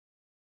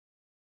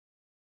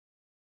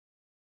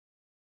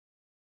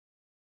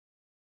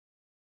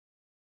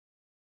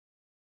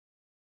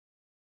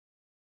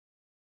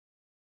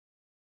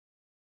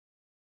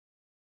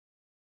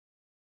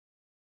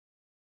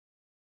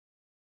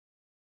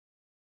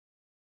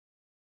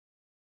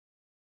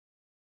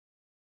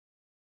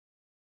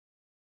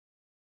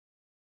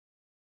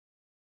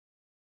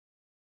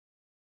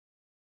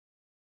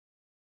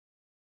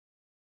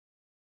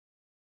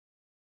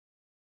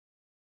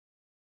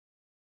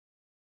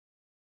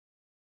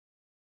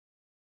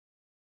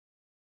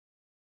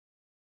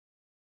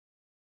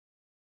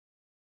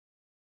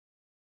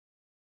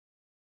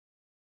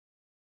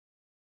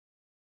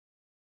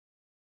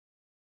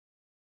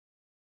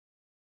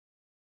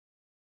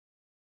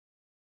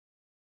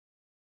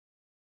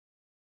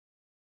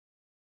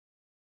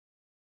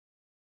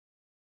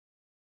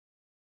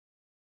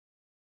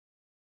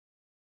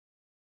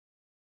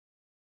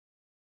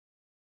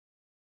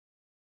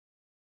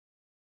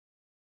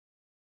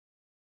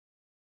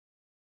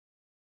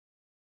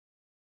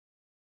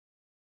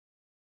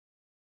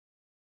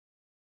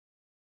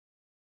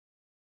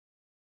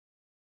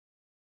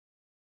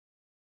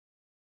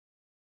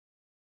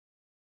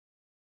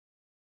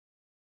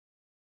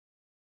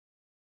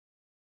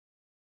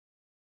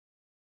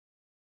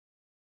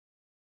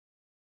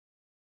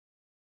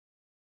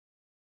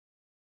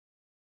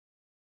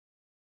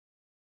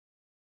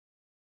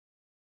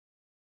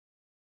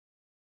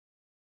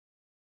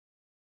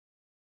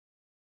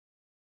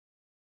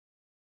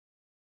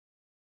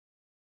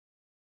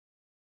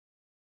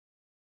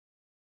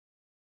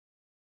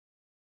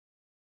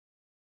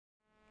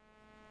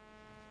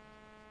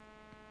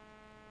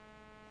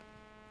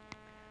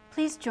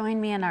Please join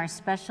me in our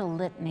special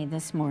litany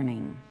this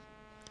morning.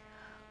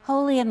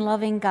 Holy and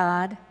loving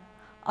God,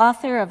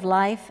 author of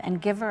life and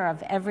giver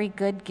of every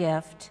good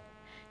gift,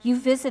 you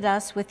visit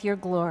us with your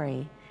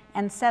glory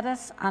and set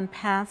us on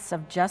paths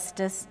of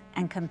justice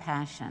and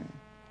compassion.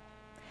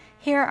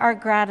 Hear our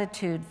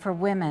gratitude for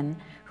women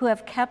who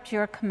have kept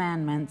your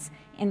commandments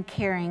in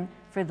caring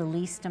for the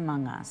least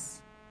among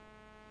us.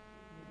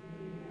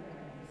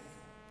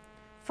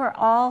 For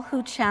all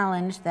who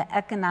challenge the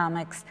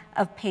economics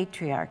of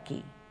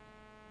patriarchy.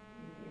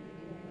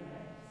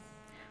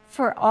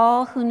 For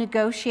all who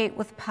negotiate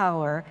with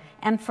power,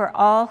 and for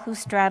all who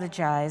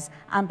strategize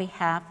on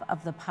behalf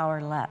of the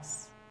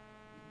powerless.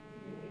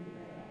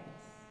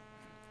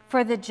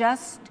 For the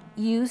just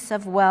use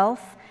of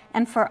wealth,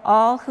 and for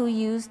all who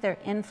use their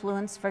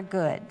influence for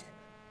good.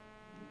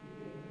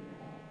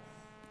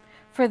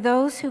 For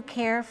those who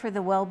care for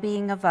the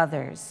well-being of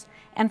others,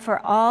 and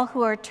for all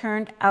who are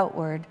turned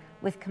outward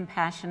with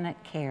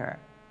compassionate care.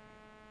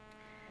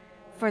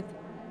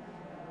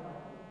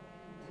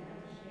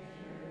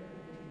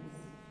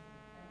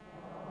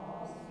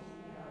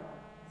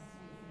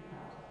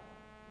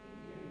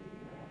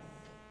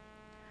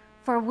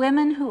 For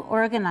women who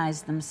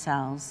organize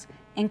themselves,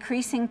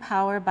 increasing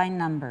power by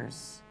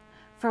numbers.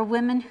 For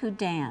women who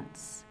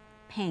dance,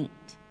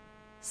 paint,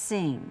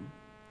 sing.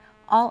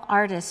 All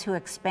artists who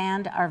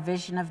expand our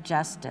vision of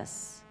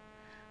justice.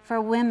 For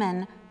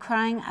women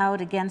crying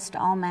out against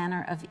all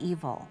manner of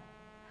evil.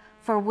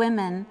 For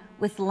women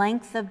with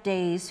length of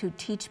days who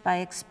teach by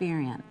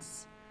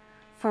experience.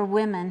 For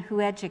women who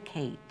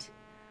educate,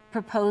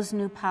 propose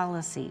new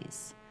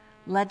policies,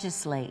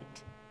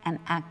 legislate, and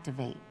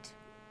activate.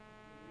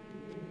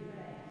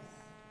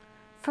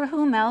 For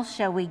whom else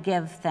shall we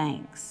give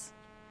thanks?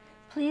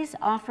 Please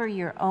offer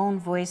your own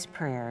voice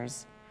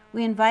prayers.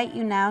 We invite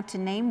you now to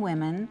name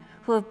women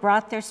who have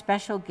brought their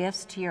special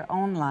gifts to your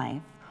own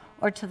life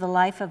or to the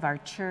life of our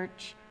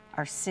church,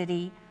 our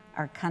city,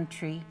 our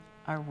country,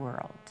 our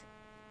world.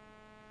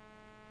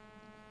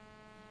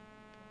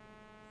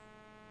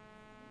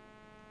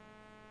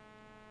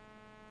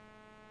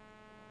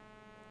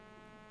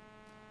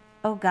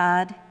 O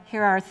God,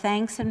 hear our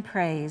thanks and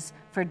praise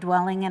for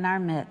dwelling in our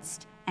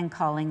midst and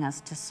calling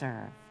us to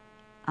serve.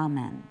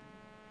 Amen.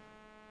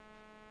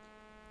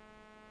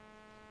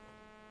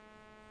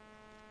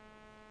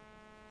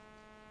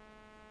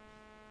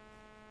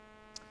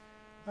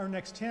 Our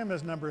next hymn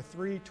is number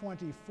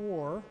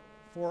 324,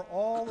 For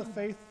All the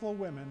Faithful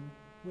Women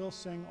Will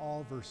Sing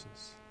All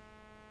Verses.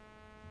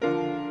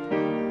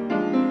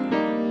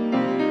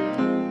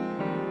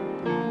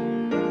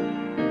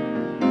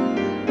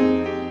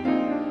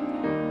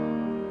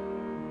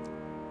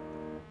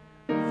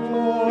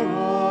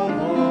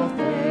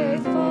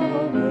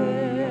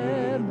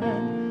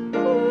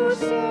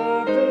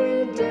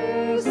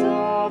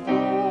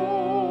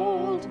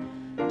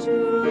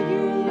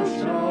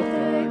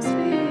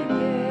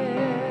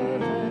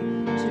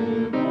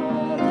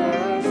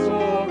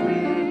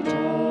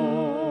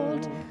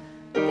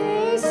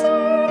 This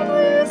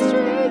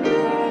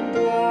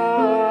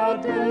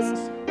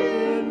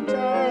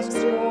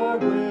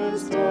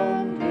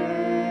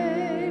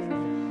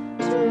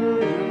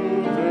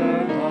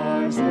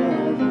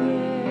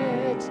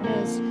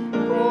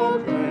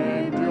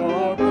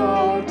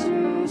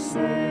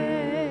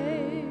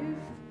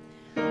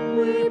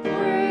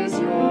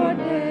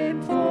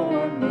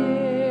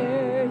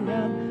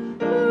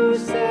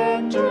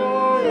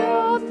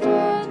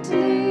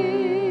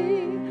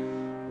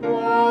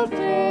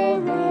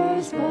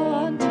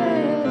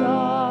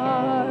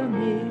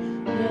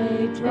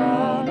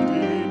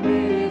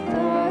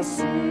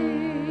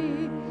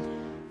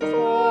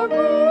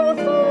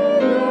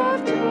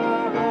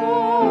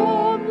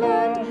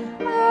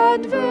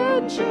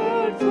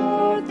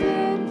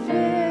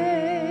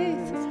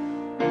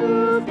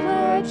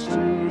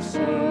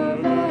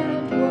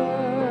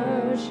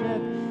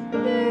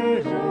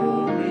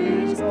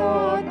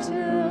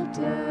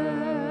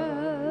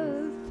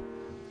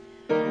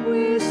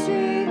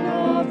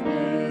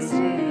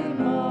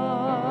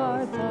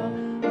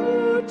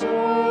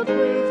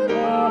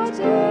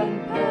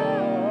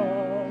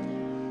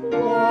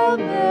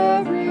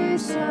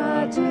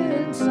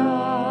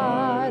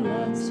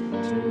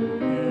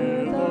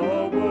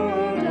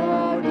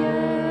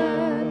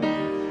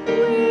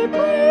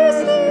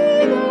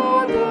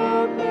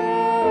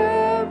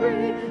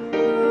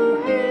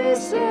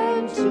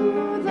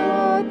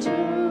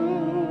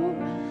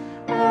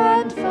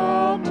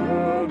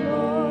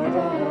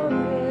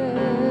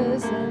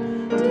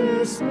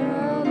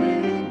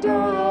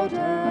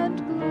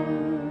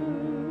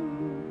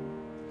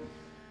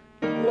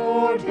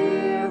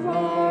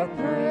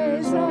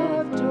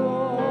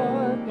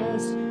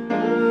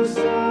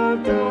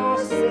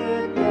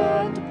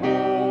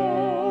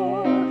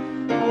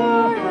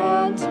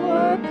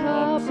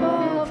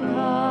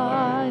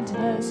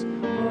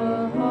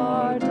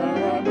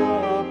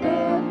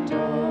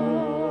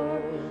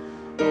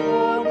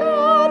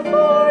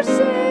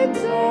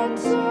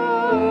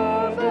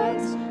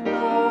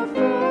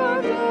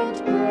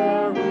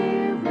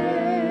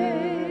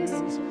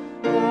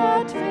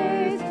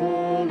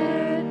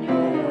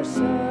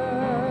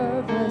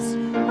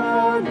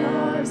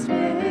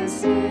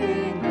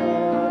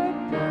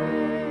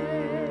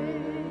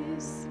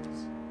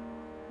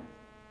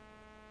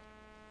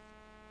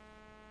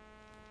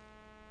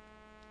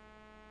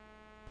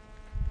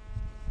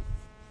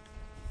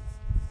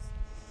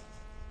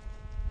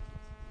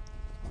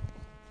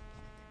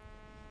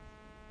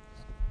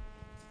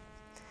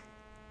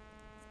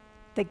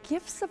The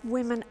gifts of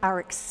women are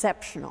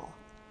exceptional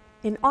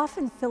and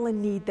often fill a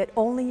need that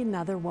only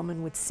another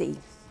woman would see.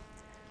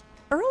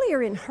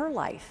 Earlier in her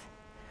life,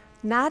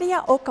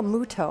 Nadia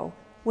Okamoto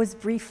was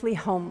briefly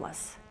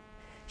homeless.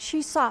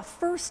 She saw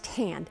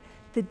firsthand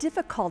the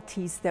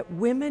difficulties that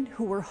women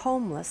who were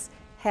homeless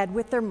had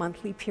with their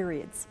monthly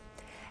periods.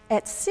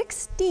 At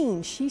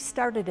 16, she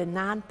started a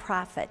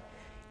nonprofit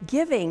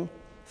giving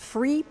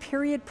free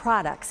period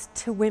products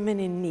to women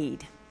in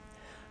need.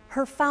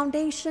 Her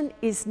foundation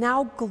is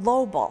now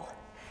global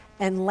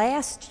and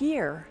last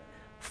year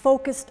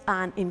focused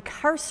on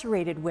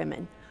incarcerated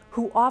women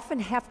who often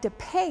have to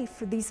pay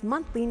for these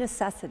monthly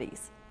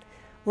necessities.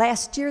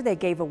 Last year they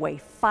gave away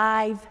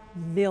 5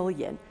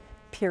 million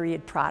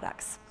period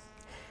products.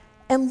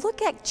 And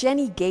look at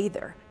Jenny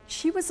Gaither.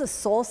 She was a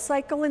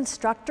SoulCycle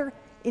instructor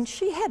and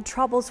she had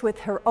troubles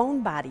with her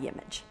own body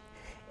image.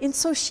 And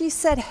so she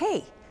said,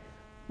 hey,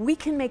 we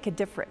can make a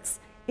difference.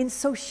 And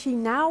so she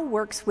now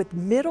works with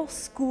middle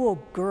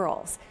school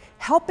girls,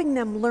 helping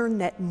them learn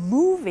that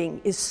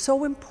moving is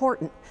so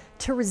important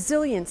to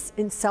resilience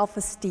and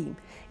self-esteem.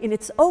 And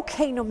it's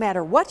okay, no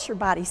matter what your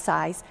body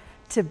size,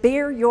 to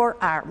bare your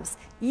arms,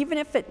 even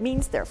if it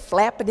means they're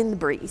flapping in the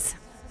breeze.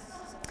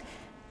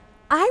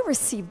 I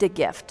received a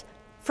gift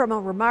from a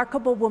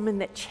remarkable woman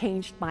that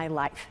changed my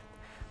life.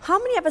 How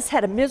many of us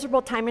had a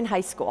miserable time in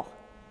high school?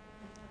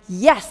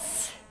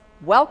 Yes.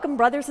 Welcome,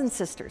 brothers and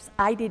sisters.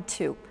 I did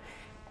too.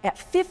 At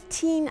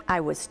 15, I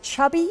was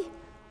chubby,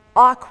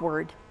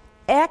 awkward,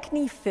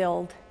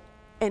 acne-filled,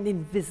 and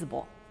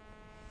invisible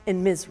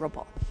and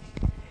miserable.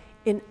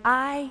 And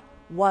I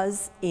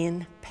was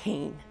in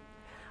pain.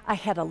 I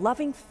had a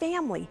loving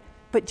family,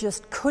 but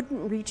just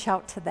couldn't reach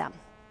out to them.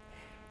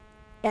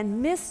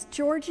 And Miss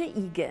Georgia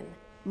Egan,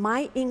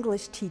 my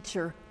English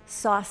teacher,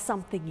 saw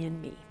something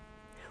in me.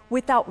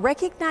 Without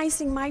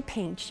recognizing my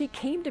pain, she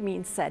came to me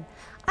and said,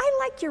 I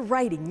like your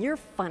writing, you're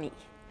funny.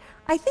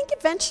 I think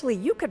eventually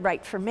you could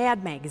write for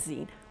Mad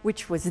Magazine,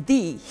 which was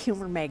the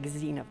humor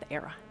magazine of the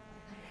era.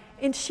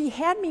 And she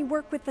had me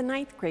work with the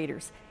 9th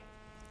graders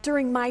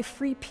during my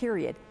free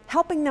period,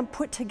 helping them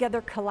put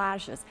together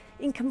collages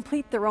and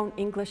complete their own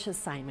English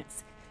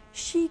assignments.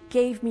 She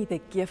gave me the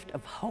gift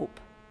of hope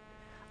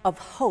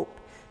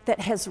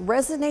that has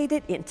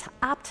resonated into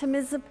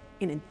optimism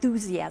and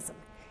enthusiasm.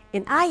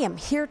 And I am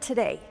here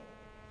today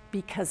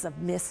because of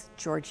Miss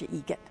Georgia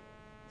Egan.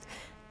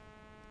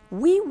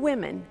 We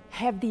women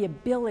have the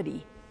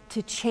ability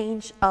to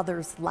change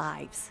others'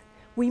 lives.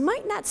 We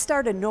might not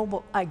start a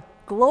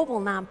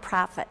global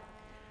nonprofit,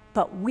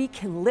 but we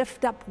can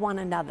lift up one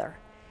another.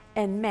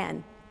 And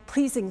men,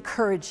 please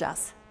encourage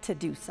us to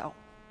do so.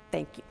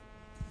 Thank you.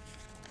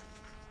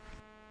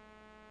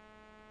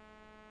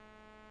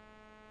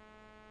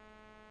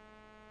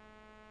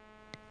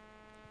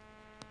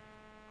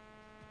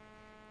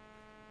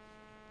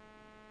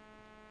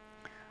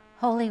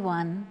 Holy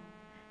One,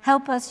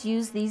 help us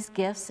use these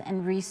gifts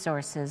and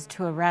resources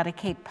to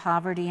eradicate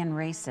poverty and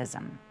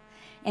racism,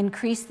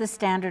 increase the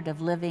standard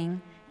of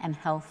living and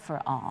health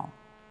for all.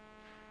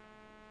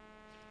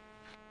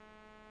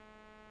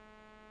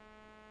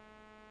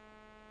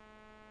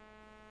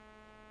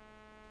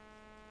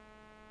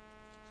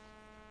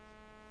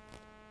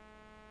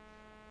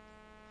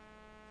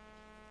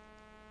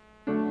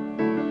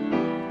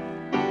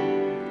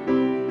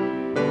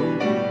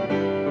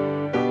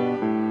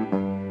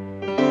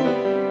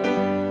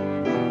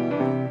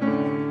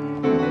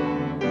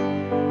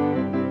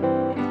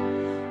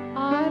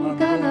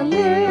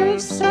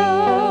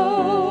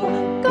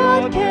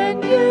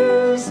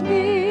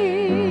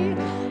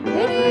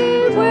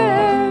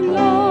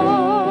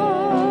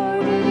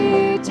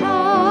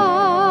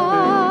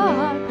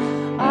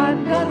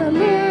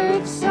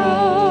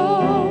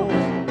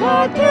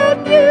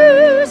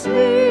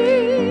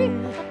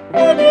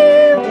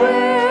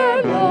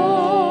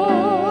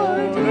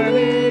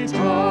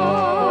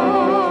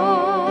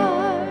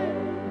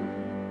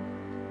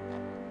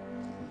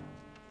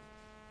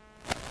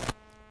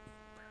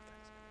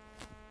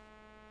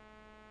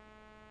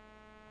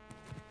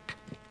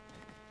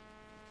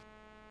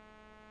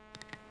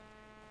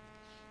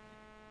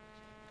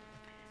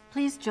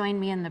 Please join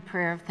me in the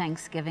prayer of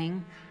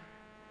thanksgiving.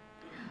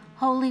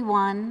 Holy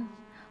One,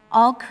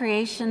 all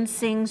creation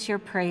sings your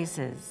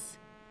praises.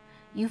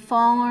 You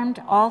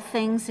formed all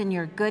things in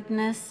your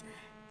goodness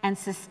and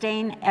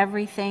sustain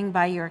everything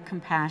by your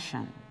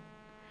compassion.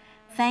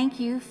 Thank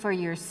you for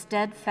your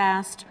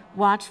steadfast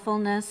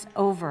watchfulness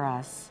over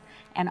us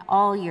and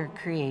all your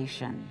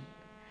creation,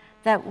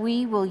 that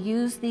we will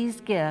use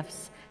these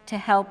gifts to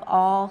help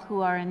all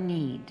who are in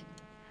need.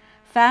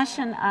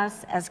 Fashion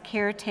us as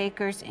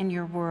caretakers in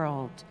your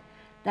world,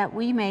 that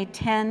we may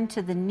tend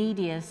to the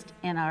neediest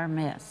in our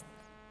midst.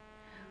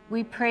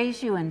 We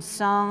praise you in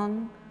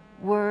song,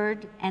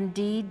 word, and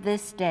deed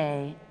this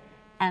day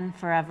and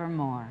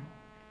forevermore.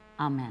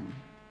 Amen.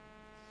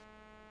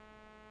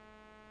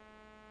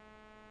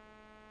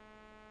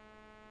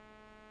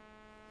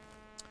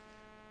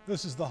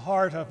 This is the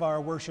heart of our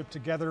worship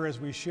together as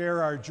we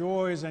share our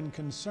joys and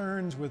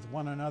concerns with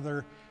one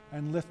another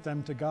and lift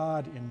them to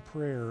God in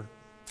prayer.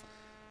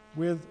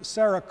 With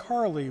Sarah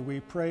Carley, we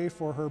pray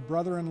for her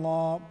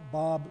brother-in-law,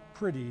 Bob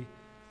Priddy,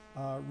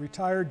 a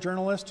retired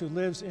journalist who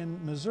lives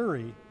in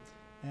Missouri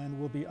and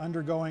will be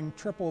undergoing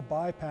triple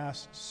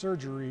bypass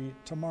surgery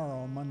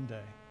tomorrow,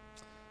 Monday.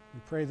 We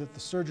pray that the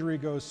surgery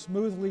goes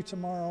smoothly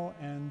tomorrow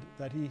and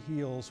that he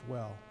heals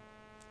well.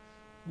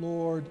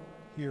 Lord,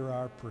 hear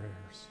our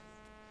prayers.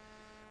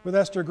 With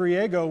Esther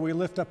Griego, we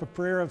lift up a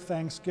prayer of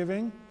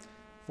thanksgiving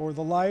for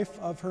the life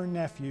of her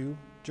nephew,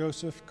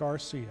 Joseph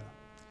Garcia,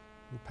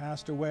 who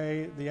passed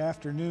away the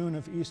afternoon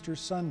of Easter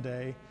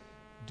Sunday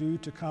due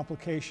to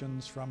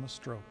complications from a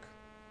stroke.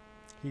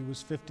 He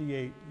was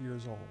 58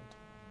 years old.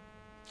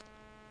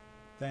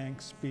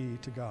 Thanks be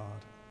to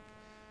God.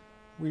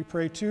 We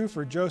pray too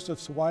for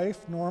Joseph's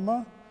wife,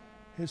 Norma,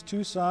 his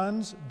two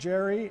sons,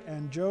 Jerry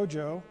and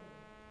Jojo,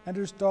 and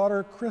his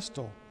daughter,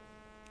 Crystal,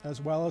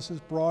 as well as his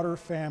broader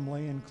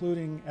family,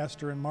 including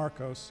Esther and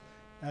Marcos,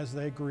 as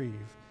they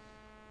grieve.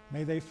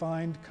 May they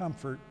find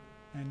comfort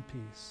and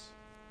peace.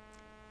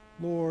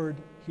 Lord,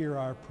 hear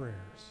our prayers.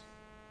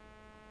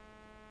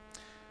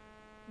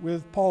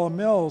 With Paula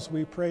Mills,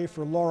 we pray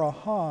for Laura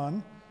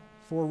Hahn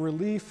for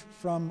relief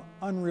from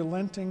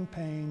unrelenting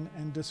pain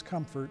and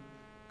discomfort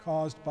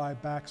caused by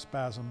back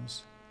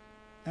spasms,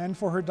 and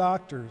for her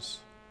doctors,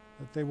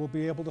 that they will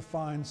be able to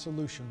find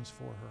solutions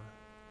for her.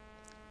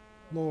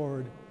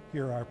 Lord,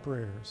 hear our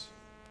prayers.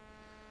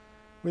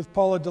 With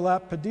Paula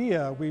Delap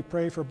Padilla, we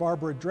pray for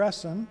Barbara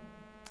Dressen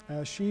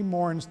as she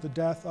mourns the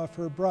death of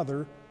her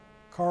brother,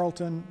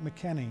 Carlton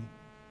McKenney,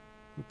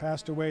 who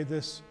passed away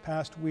this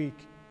past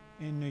week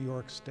in New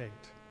York State.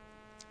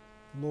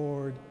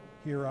 Lord,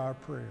 hear our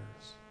prayers.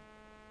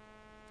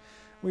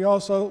 We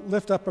also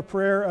lift up a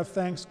prayer of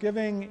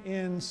thanksgiving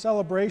in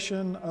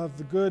celebration of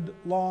the good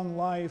long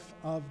life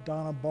of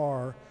Donna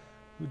Barr,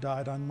 who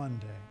died on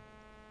Monday.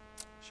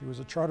 She was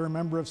a charter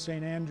member of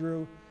St.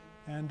 Andrew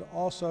and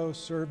also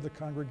served the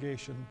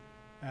congregation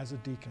as a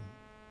deacon.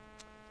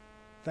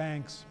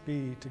 Thanks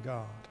be to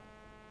God.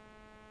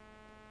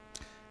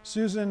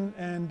 Susan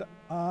and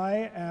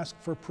I ask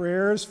for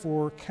prayers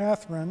for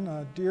Catherine,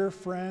 a dear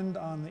friend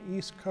on the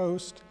East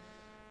Coast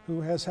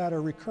who has had a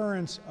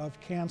recurrence of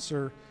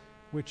cancer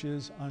which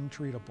is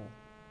untreatable.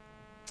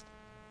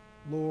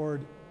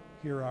 Lord,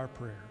 hear our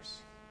prayers.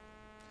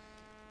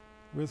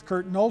 With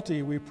Kurt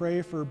Nolte, we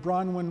pray for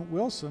Bronwyn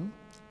Wilson,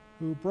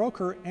 who broke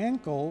her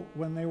ankle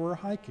when they were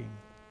hiking.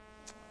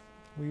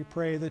 We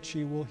pray that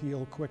she will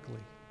heal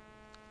quickly.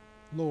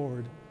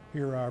 Lord,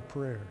 hear our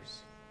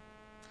prayers.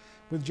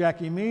 With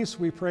Jackie Meese,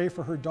 we pray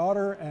for her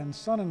daughter and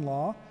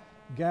son-in-law,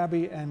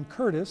 Gabby and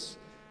Curtis,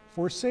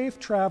 for safe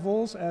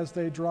travels as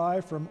they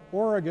drive from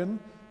Oregon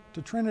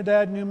to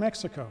Trinidad, New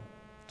Mexico,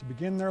 to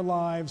begin their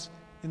lives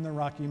in the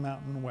Rocky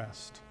Mountain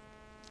West.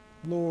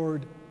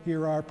 Lord,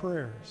 hear our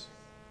prayers.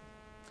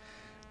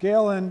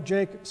 Gail and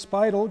Jake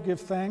Speidel give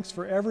thanks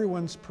for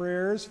everyone's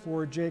prayers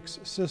for Jake's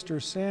sister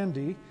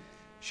Sandy.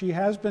 She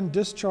has been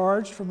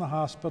discharged from the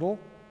hospital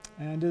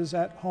and is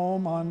at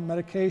home on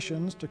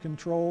medications to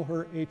control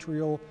her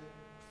atrial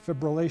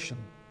fibrillation.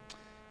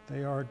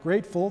 They are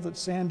grateful that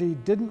Sandy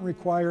didn't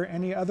require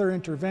any other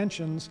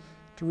interventions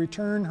to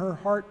return her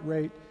heart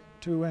rate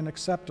to an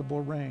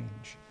acceptable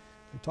range.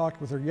 They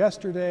talked with her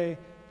yesterday,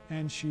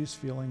 and she's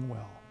feeling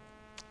well.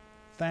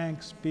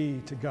 Thanks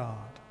be to God.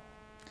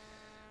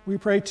 We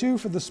pray too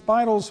for the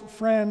Speidels'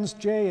 friends,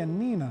 Jay and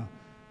Nina,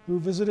 who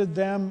visited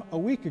them a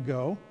week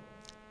ago.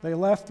 They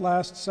left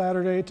last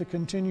Saturday to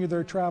continue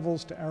their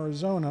travels to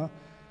Arizona,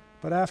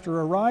 but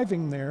after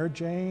arriving there,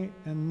 Jay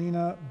and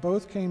Nina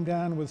both came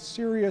down with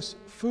serious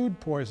food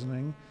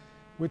poisoning,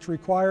 which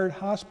required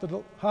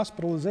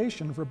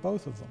hospitalization for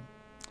both of them.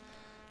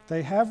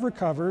 They have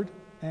recovered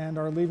and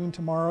are leaving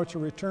tomorrow to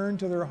return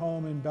to their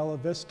home in Bella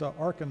Vista,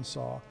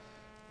 Arkansas.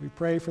 We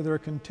pray for their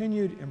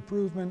continued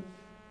improvement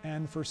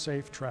and for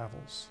safe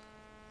travels.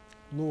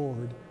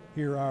 Lord,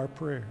 hear our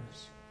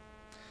prayers.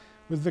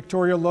 With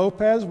Victoria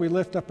Lopez, we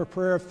lift up a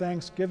prayer of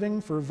thanksgiving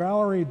for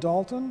Valerie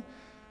Dalton,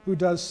 who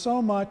does so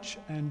much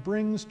and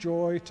brings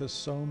joy to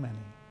so many.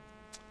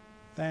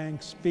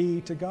 Thanks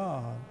be to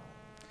God.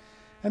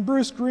 And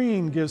Bruce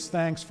Green gives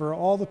thanks for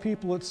all the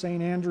people at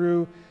St.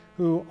 Andrew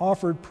who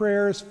offered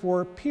prayers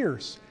for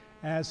Pierce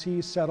as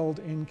he settled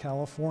in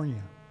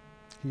California.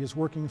 He is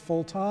working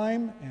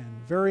full-time and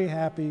very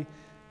happy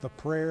the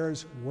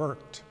prayers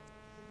worked.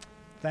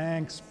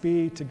 Thanks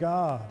be to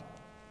God.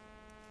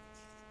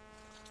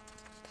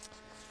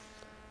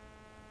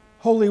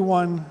 Holy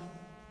One,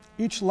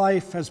 each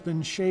life has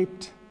been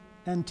shaped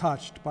and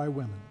touched by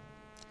women.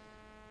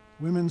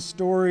 Women's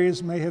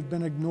stories may have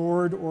been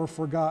ignored or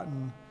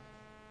forgotten,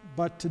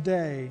 but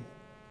today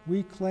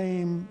we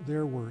claim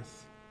their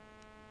worth.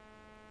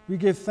 We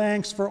give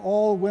thanks for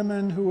all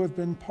women who have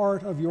been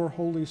part of your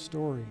holy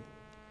story,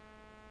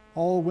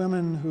 all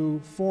women who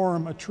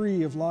form a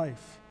tree of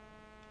life,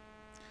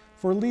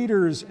 for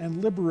leaders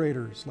and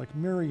liberators like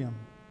Miriam,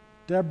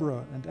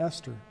 Deborah, and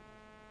Esther,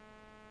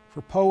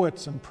 for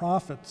poets and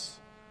prophets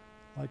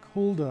like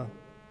Huldah,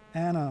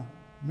 Anna,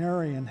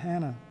 Mary, and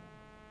Hannah,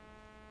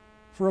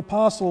 for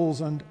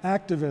apostles and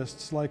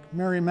activists like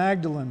Mary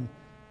Magdalene,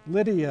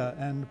 Lydia,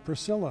 and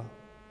Priscilla,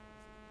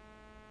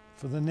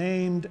 for the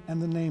named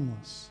and the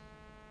nameless,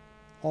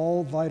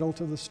 all vital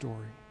to the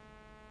story.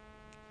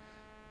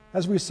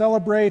 As we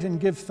celebrate and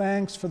give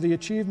thanks for the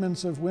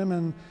achievements of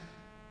women,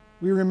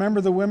 we remember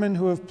the women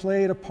who have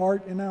played a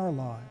part in our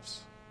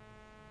lives,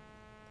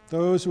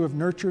 those who have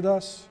nurtured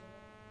us,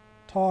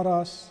 taught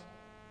us,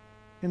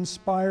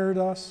 inspired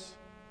us,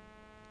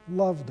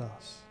 loved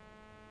us.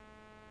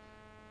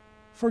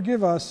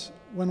 Forgive us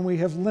when we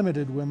have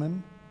limited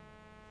women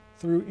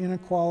through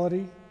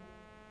inequality,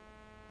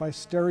 by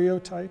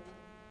stereotype,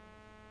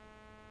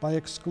 by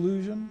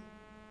exclusion,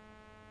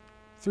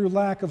 through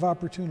lack of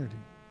opportunity.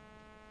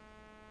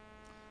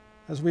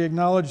 As we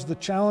acknowledge the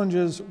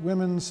challenges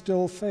women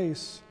still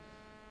face,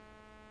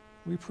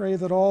 we pray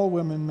that all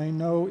women may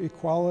know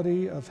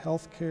equality of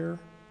health care,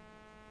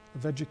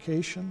 of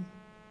education,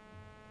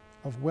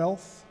 of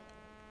wealth,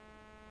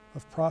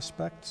 of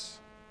prospects.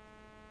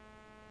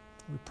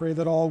 We pray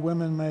that all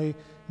women may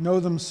know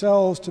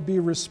themselves to be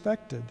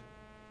respected,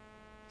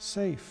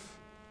 safe,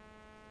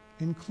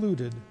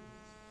 included,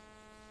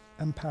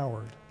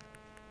 empowered.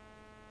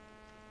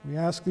 We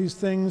ask these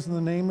things in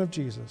the name of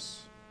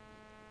Jesus,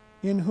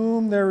 in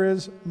whom there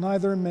is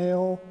neither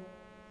male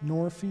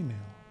nor female.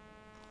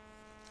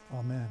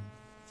 Amen.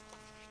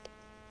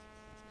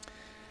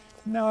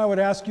 Now I would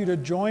ask you to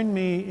join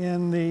me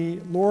in the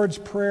Lord's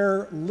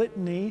Prayer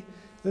litany.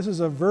 This is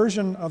a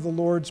version of the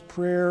Lord's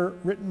Prayer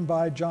written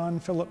by John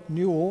Philip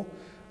Newell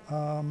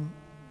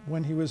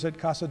when he was at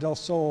Casa del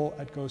Sol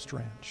at Ghost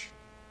Ranch.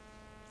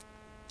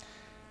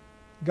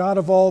 God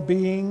of all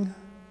being,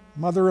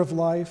 Mother of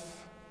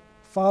life,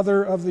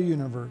 Father of the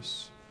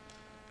universe,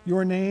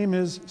 your name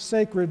is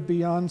sacred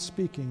beyond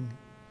speaking.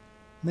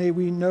 May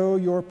we know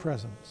your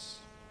presence.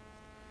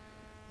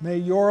 May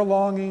your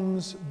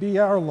longings be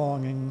our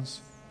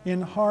longings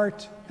in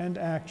heart and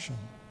action.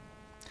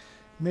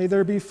 May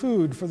there be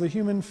food for the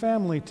human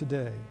family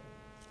today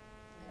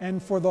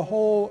and for the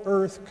whole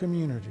earth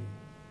community.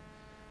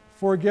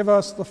 Forgive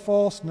us the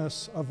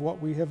falseness of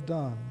what we have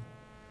done,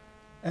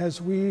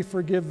 as we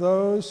forgive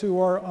those who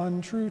are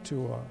untrue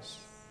to us.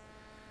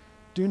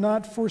 Do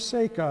not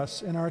forsake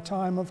us in our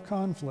time of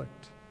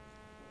conflict,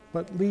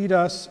 but lead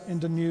us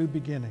into new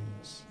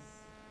beginnings.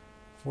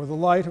 For the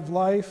light of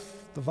life,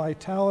 the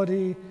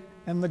vitality,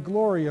 and the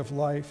glory of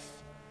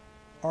life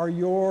are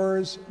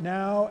yours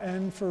now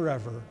and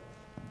forever.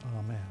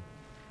 Amen.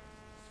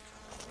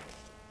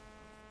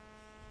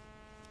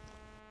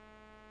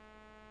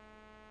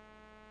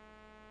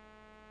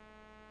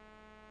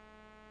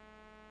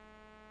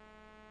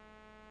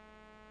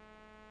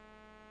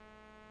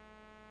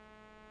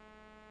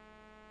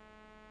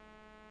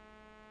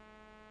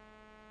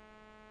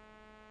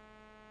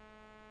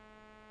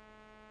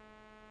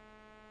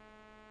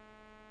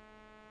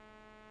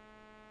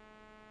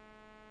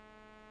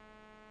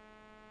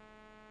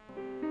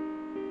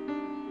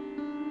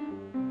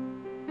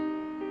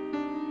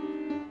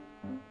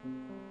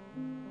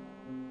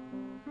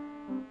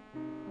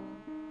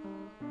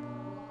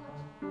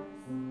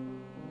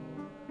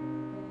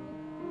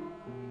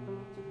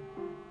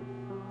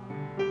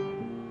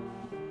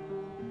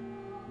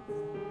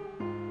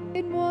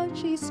 In what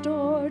she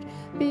stored,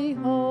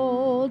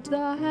 behold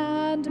the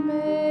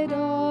handmaid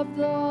of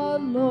the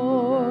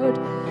Lord.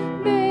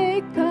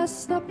 Make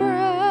us the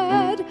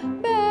bread,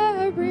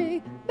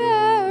 Mary,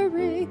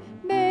 Mary,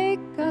 make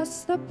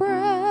us the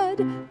bread,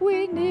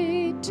 we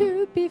need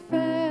to be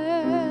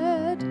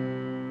fed.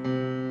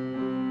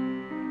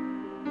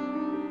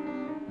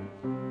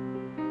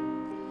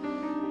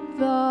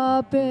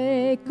 The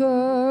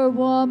baker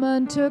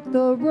woman took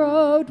the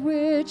road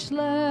which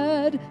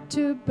led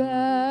to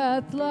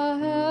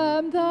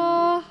Bethlehem,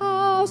 the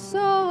house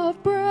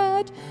of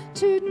bread.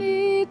 To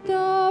knead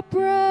the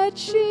bread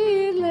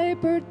she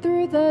labored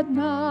through the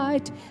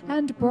night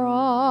and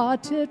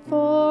brought it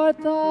forth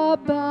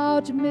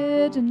about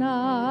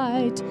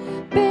midnight.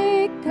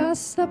 Bake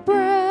us the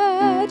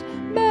bread,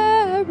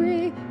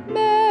 Mary,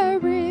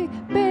 Mary,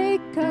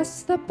 bake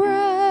us the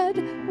bread,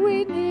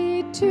 we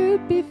need to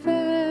be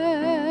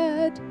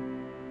fed.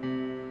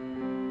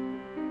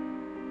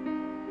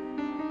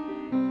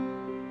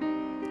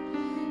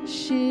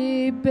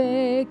 She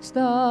baked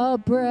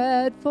the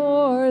bread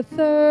for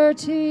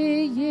 30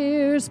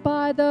 years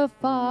by the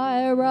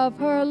fire of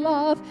her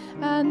love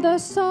and the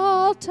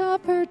salt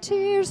of her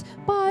tears,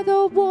 by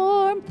the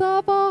warmth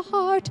of a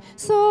heart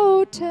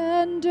so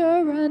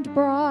tender and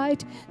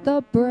bright.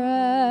 The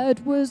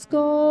bread was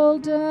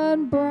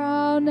golden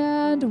brown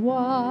and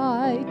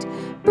white.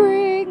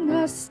 Bring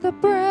us the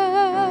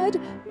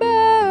bread,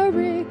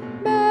 Mary,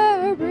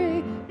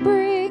 Mary,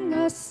 bring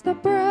us the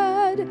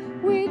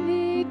bread, we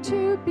need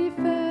to be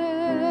fed.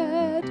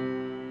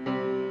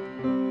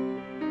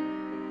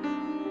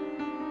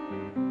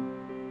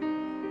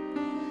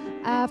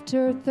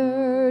 After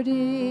 30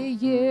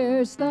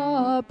 years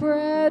the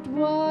bread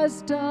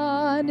was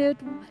done, it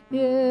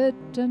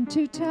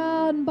unto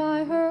town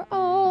by her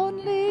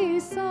only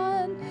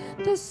son.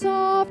 The the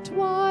soft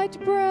white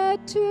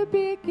bread to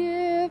be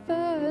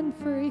given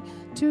free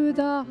to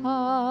the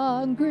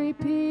hungry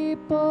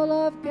people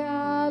of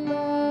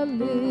Galilee.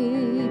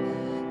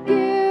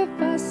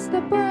 Give us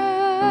the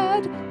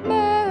bread,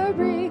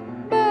 Mary,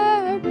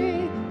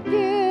 Mary,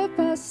 give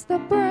us the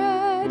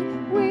bread,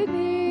 we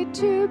need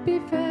to be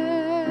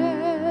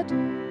fed.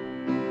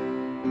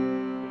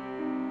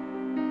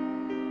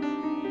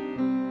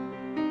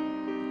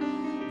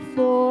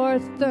 For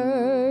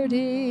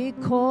 30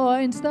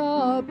 coins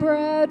the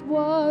bread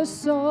was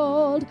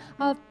sold,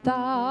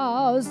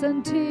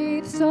 1,000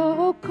 teeth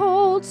so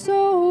cold,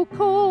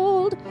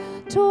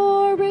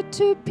 tore it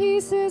to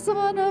pieces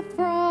on a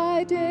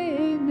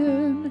Friday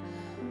noon.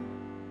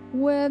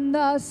 When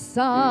the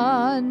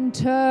sun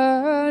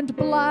turned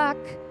black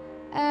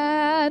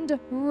and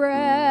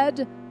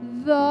red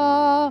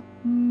the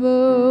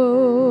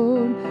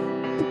moon.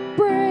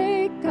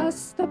 Break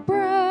us the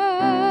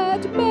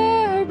bread,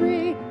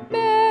 Mary,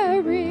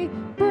 Mary,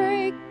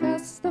 break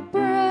us the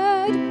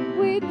bread,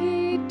 we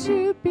need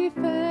to be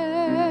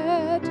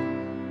fed.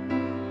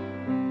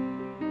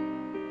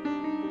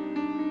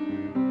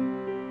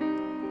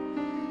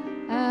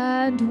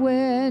 And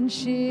when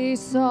she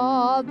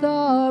saw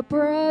the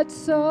bread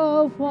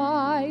so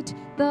white,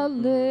 the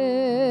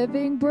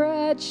living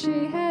bread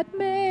she had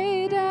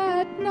made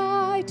at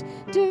night,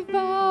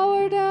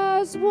 devoured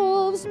as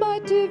wolves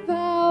might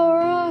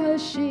devour a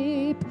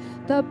sheep,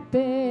 the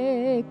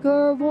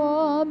baker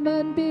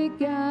woman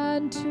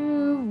began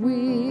to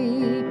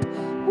weep.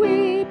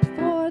 Weep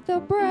for the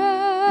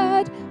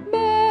bread,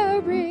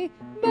 Mary,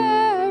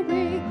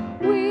 Mary,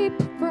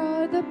 weep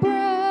for the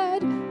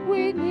bread,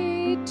 we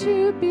need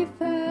to be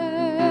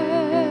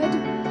fed.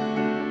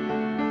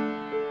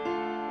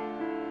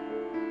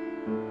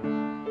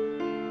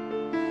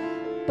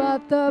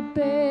 But the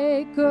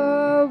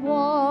baker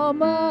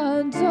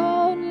woman's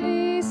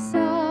only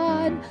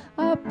son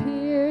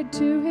appeared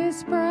to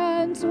his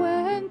friends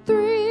when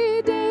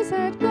 3 days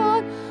had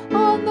gone.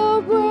 On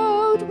the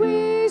road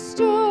we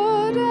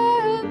stood,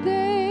 and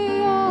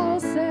they all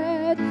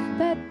said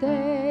that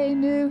they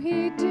knew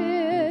he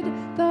did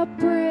the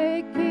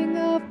breaking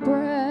of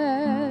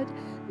bread.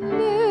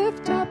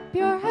 Lift up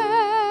your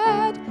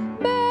head,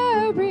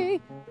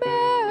 Mary,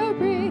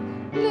 Mary,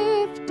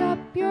 lift up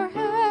your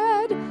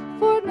head,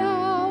 for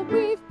now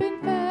we've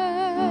been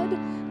fed.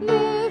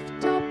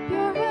 Lift up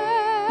your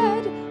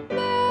head,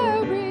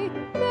 Mary,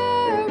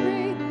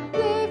 Mary,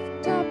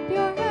 lift up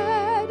your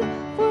head,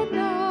 for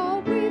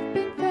now we've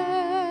been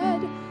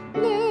fed.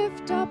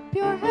 Lift up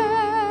your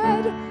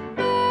head,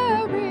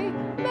 Mary,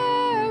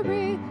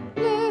 Mary,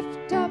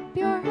 lift up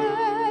your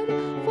head,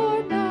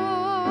 for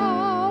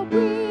now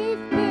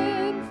we've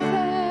been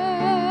fed.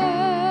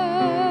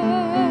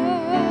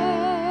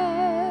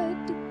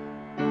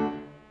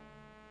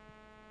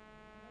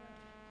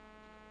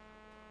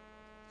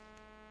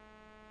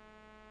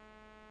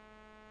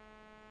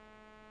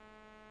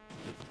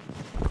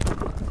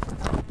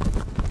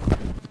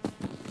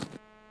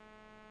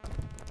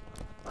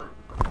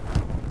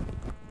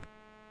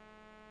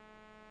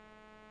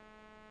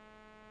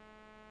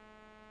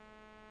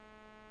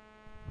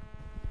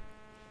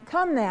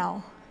 Come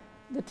now,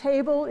 the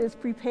table is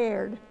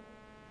prepared.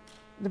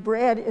 The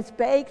bread is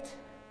baked,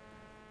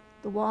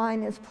 the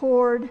wine is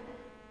poured.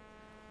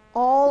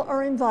 All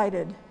are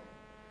invited,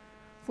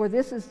 for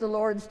this is the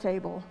Lord's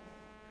table,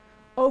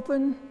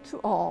 open to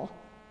all.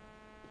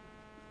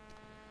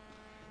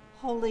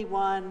 Holy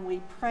One,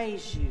 we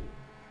praise you.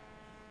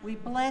 We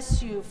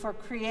bless you for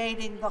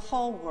creating the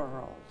whole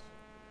world,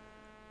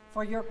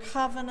 for your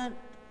covenant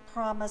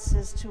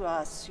promises to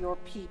us, your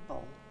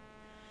people,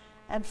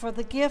 and for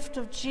the gift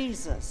of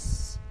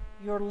Jesus,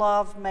 your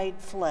love made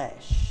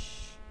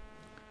flesh.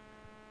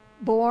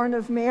 Born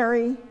of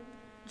Mary,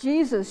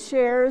 Jesus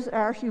shares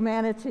our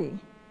humanity.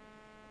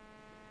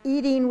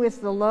 Eating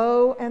with the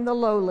low and the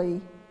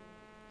lowly,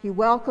 he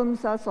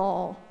welcomes us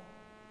all.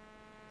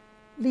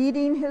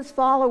 Leading his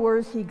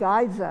followers, he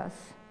guides us.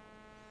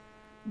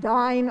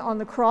 Dying on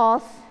the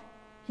cross,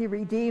 he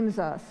redeems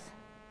us.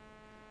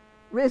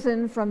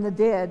 Risen from the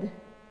dead,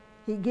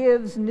 he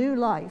gives new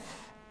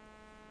life.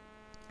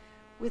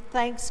 With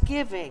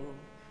thanksgiving,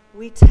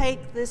 we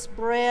take this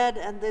bread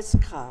and this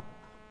cup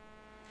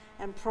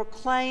and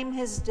proclaim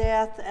his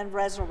death and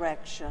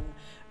resurrection.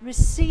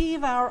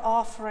 Receive our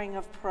offering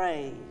of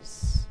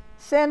praise.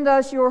 Send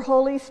us your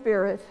Holy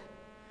Spirit,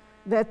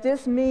 that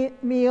this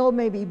meal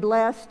may be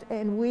blessed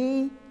and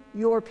we,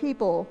 your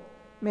people,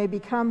 may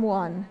become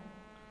one.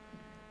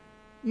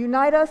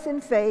 Unite us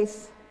in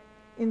faith,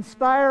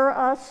 inspire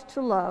us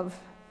to love,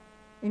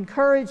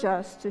 encourage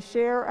us to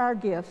share our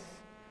gifts,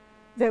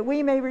 that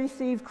we may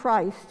receive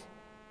Christ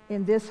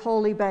in this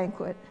holy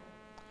banquet.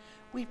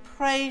 We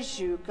praise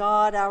you,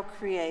 God, our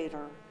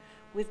Creator,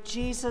 with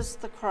Jesus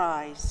the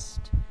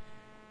Christ,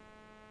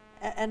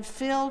 and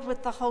filled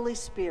with the Holy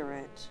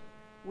Spirit,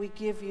 we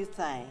give you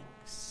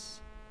thanks.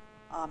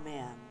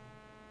 Amen.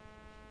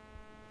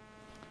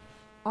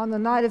 On the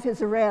night of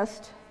his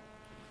arrest,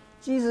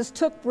 Jesus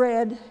took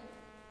bread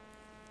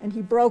and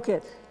he broke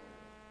it.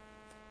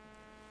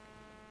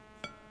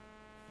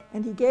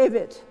 And he gave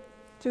it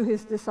to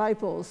his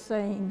disciples,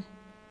 saying,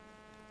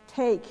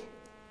 "Take,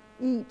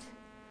 eat.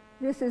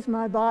 This is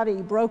my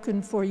body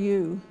broken for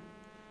you.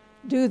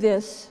 Do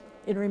this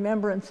in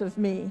remembrance of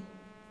me."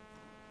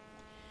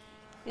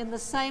 In the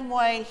same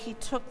way, he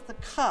took the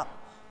cup.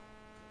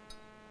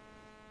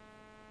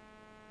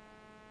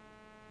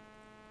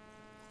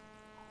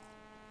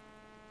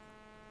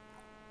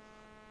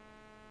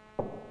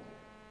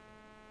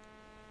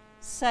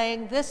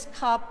 Saying, "This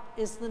cup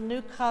is the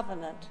new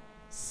covenant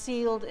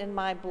sealed in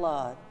my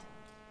blood.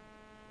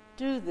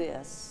 Do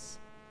this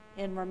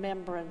in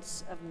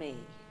remembrance of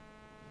me."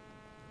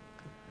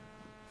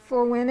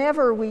 For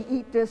whenever we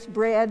eat this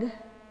bread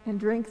and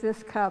drink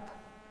this cup,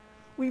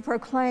 we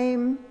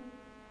proclaim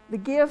the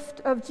gift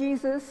of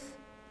Jesus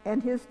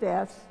and his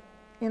death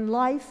in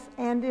life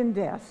and in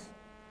death,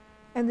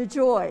 and the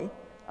joy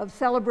of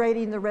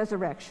celebrating the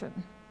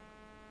resurrection.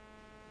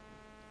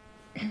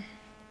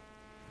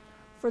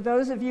 For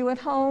those of you at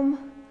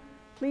home,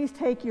 please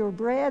take your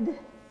bread.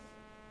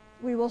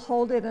 We will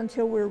hold it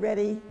until we're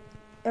ready.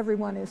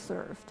 Everyone is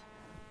served.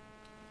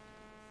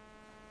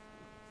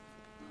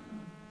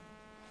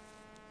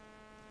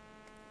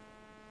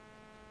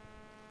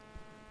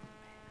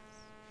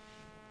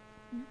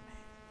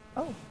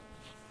 Oh.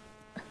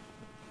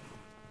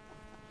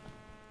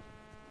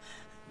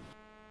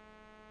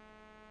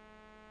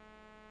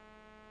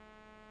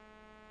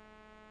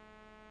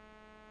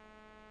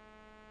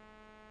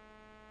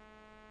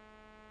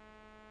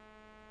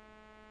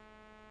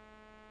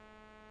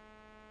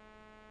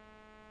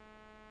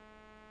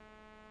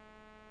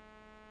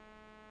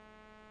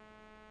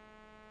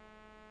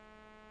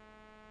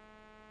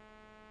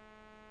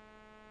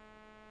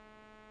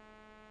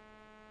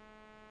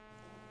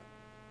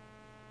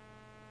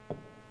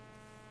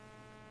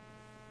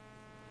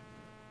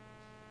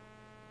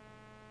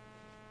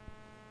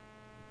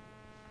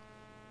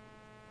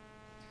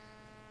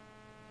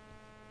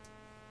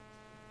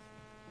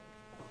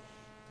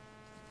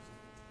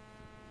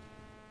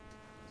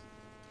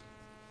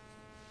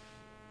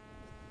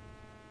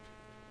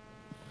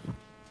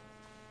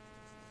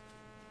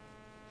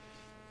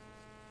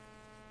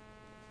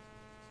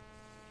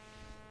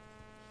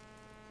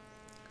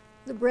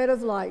 The bread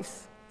of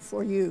life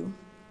for you.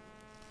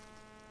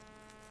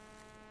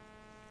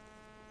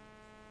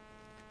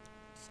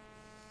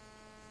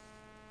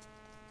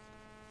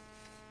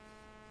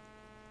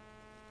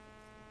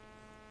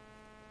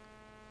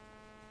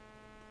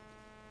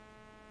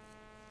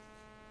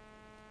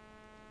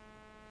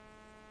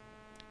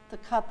 The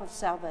cup of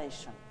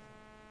salvation.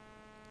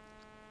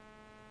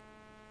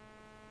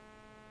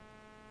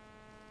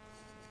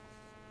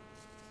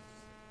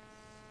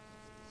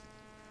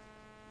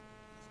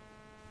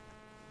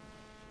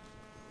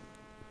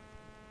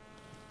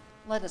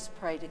 Let us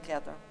pray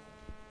together.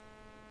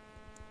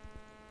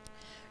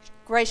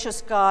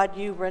 Gracious God,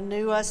 you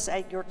renew us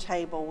at your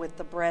table with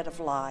the bread of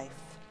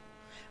life.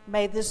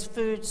 May this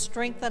food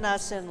strengthen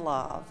us in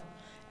love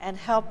and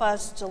help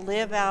us to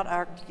live out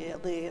our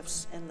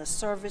lives in the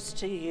service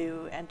to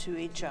you and to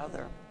each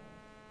other.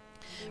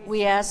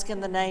 We ask in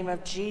the name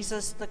of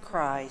Jesus the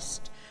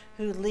Christ,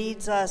 who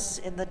leads us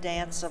in the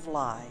dance of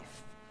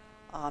life.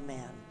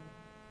 Amen.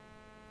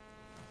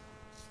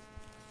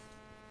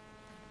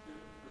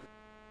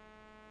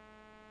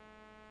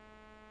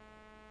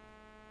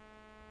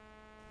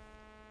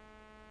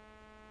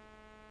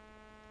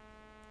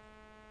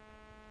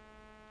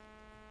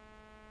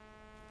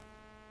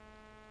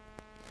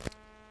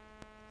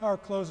 Our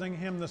closing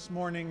hymn this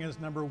morning is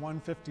number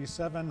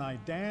 157, "I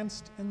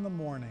Danced in the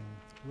Morning."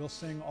 We'll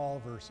sing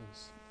all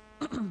verses.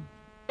 I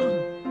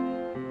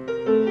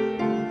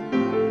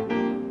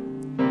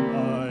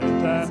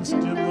danced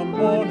in the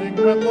morning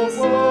when the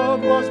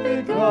world was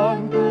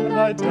begun, and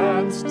I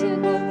danced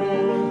in the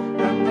moon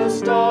and the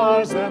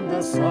stars and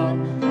the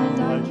sun, and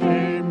I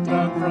came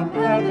down from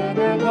heaven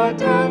and I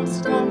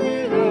danced on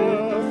the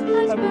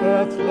earth. At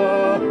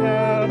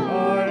Bethlehem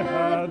I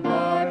had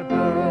my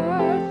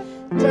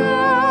birth.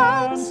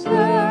 Dance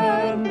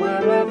then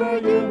wherever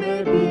you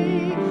may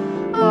be.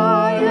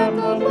 I am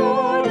the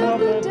Lord of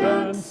the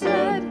dance,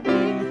 said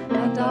he,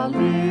 and I'll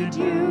lead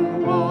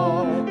you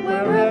all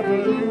wherever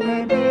you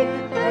may be,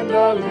 and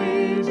I'll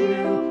lead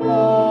you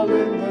all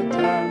in the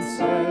dance,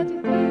 said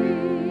he.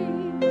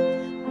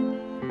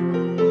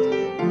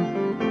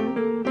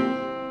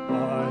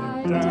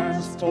 I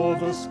danced for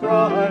the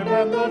scribe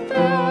and the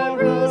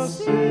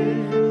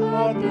Pharisee,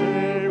 but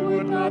they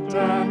would not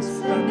dance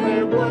and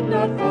they would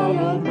not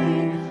follow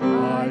me.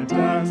 I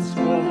danced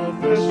for the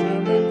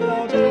fishermen,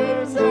 for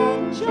James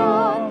and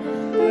John.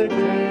 They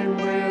came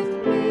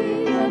with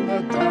me and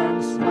the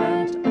dance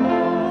went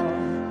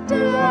on.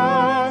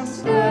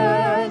 Dance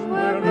then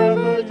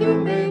wherever you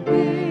may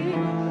be.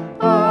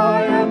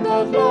 I am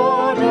the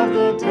Lord of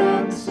the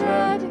dance,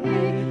 said he,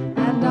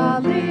 and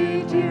I'll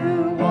lead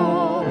you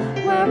all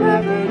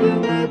wherever you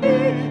may be,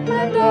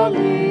 and I'll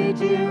lead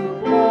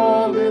you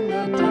all in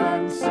the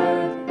dance,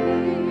 said he.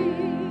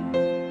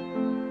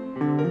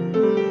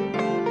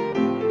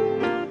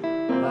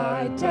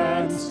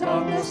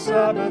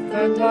 Sabbath,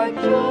 and I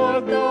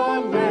cured the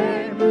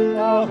lame.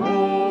 The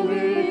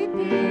holy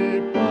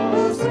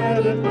people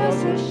said it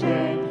was a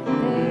shame.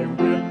 They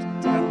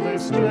whipped and they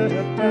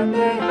stripped and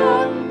they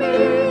hung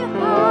me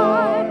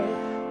high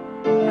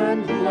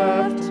and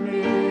left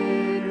me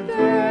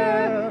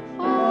there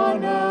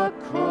on a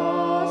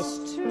cross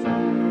to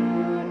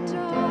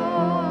die.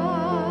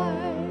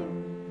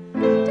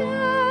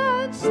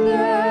 Dance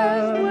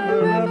there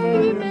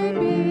wherever you may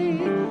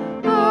be.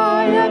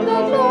 I am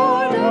the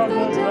Lord of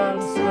the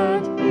dance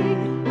at me,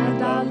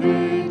 and I'll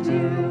lead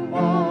you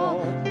all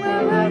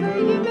wherever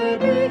you may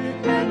be,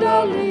 and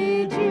I'll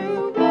lead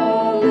you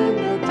all in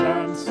the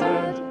dance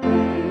at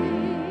me.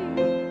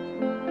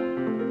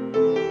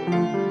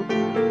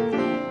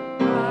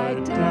 I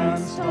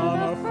danced on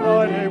a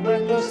Friday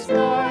when the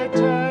sky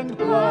turned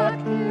black.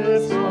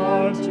 It's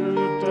hard to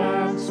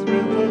dance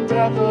with the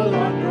devil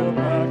on your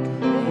back.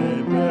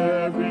 They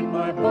buried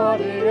my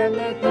body and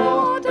they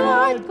thought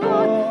I'd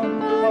gone,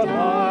 but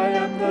I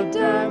am the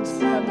dance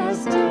and I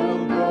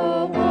still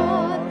go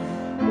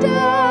on.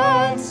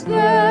 Dance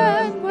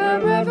then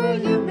wherever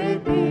you may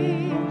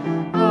be.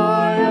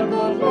 I am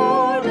the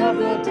Lord of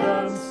the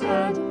dance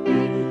at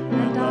me,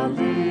 and I'll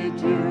lead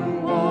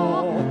you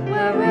all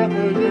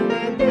wherever you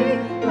may be,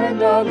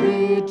 and I'll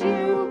lead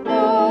you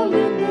all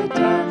in the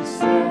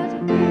dance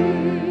at me.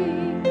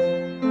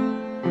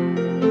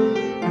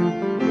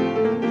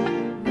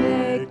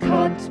 They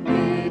cut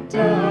me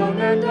down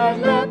and I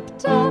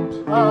leapt up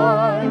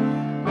high.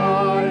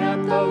 I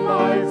am the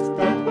life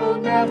that will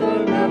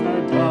never,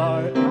 never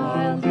die.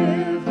 I'll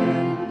live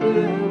in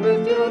you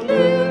if you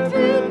live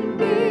in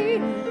me.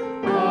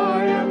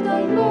 I am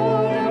the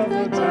Lord of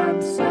the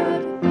dance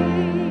at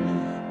me.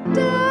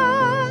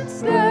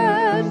 Dance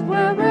then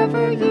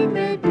wherever you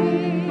may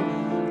be.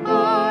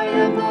 I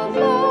am the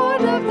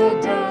Lord of the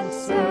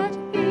dance at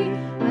me,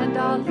 and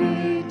I'll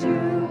lead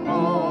you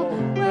all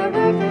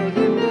wherever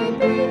you may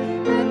be,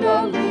 and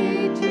I'll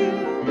lead you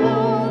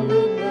all in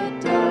the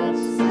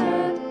dance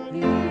at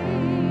me.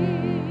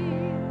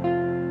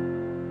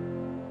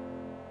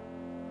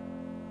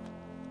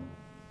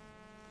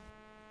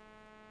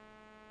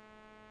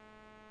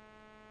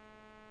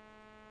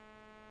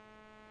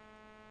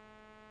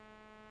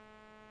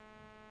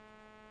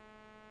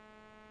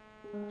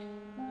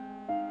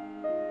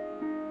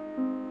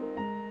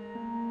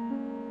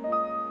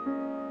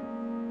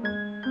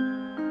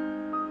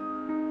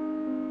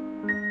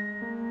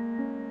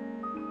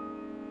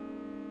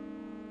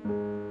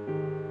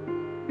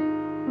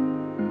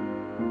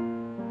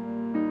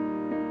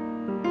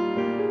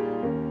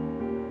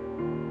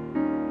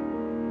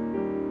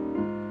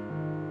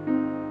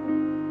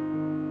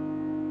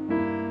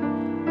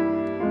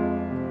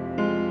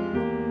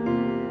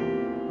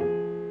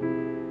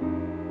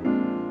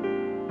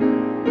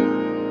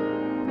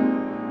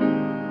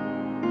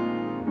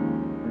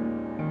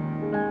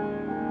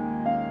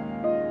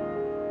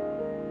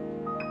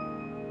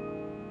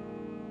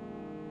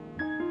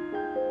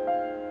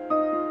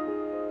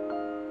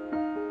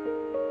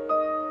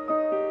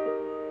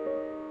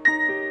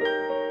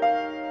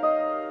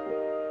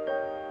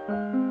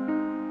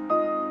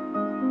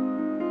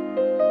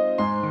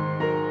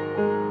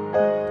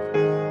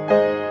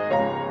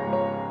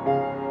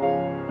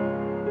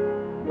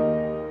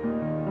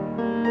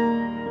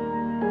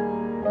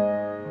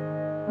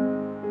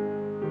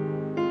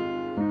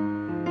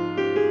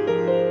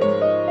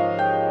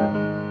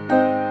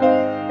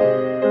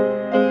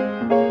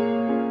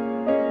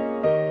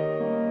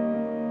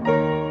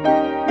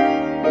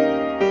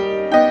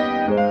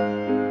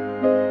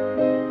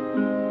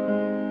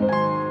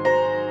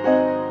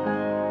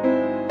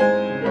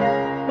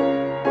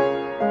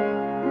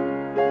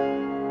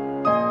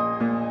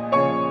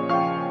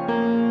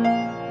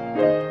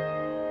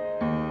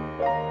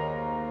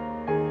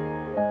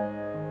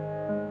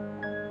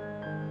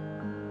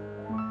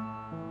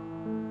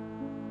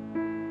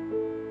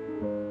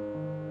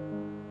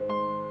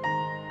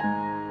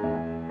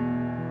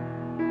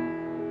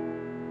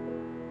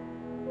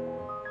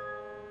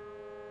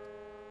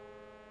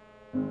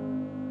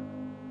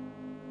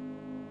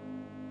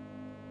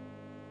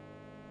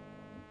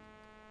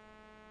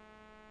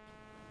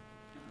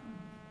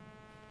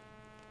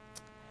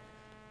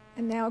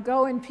 And now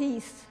go in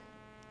peace,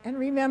 and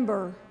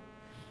remember,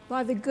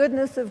 by the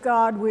goodness of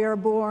God we are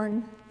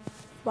born,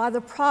 by the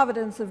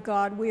providence of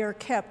God we are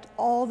kept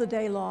all the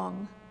day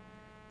long,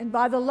 and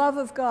by the love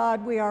of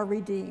God we are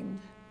redeemed.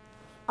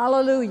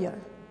 Alleluia.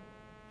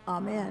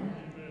 Amen.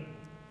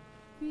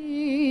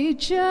 Be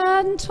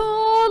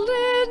gentle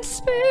in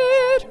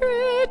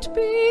spirit,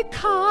 be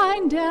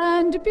kind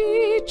and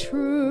be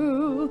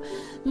true.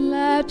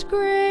 Let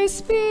grace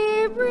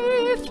be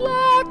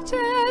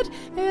reflected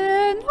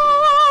in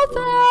all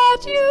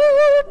that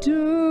you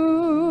do.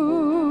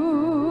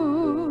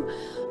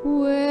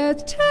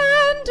 With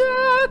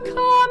tender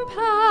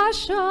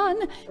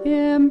compassion,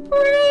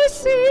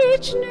 embrace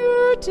each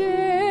new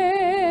day.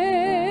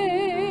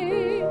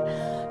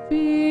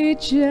 Be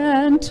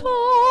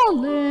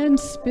gentle in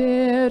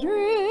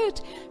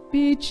spirit,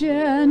 Be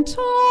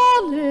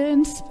gentle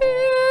in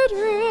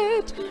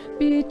spirit,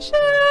 be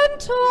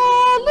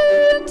gentle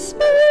in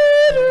spirit,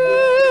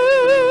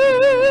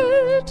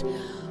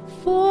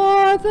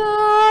 for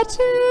that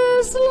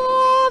is love.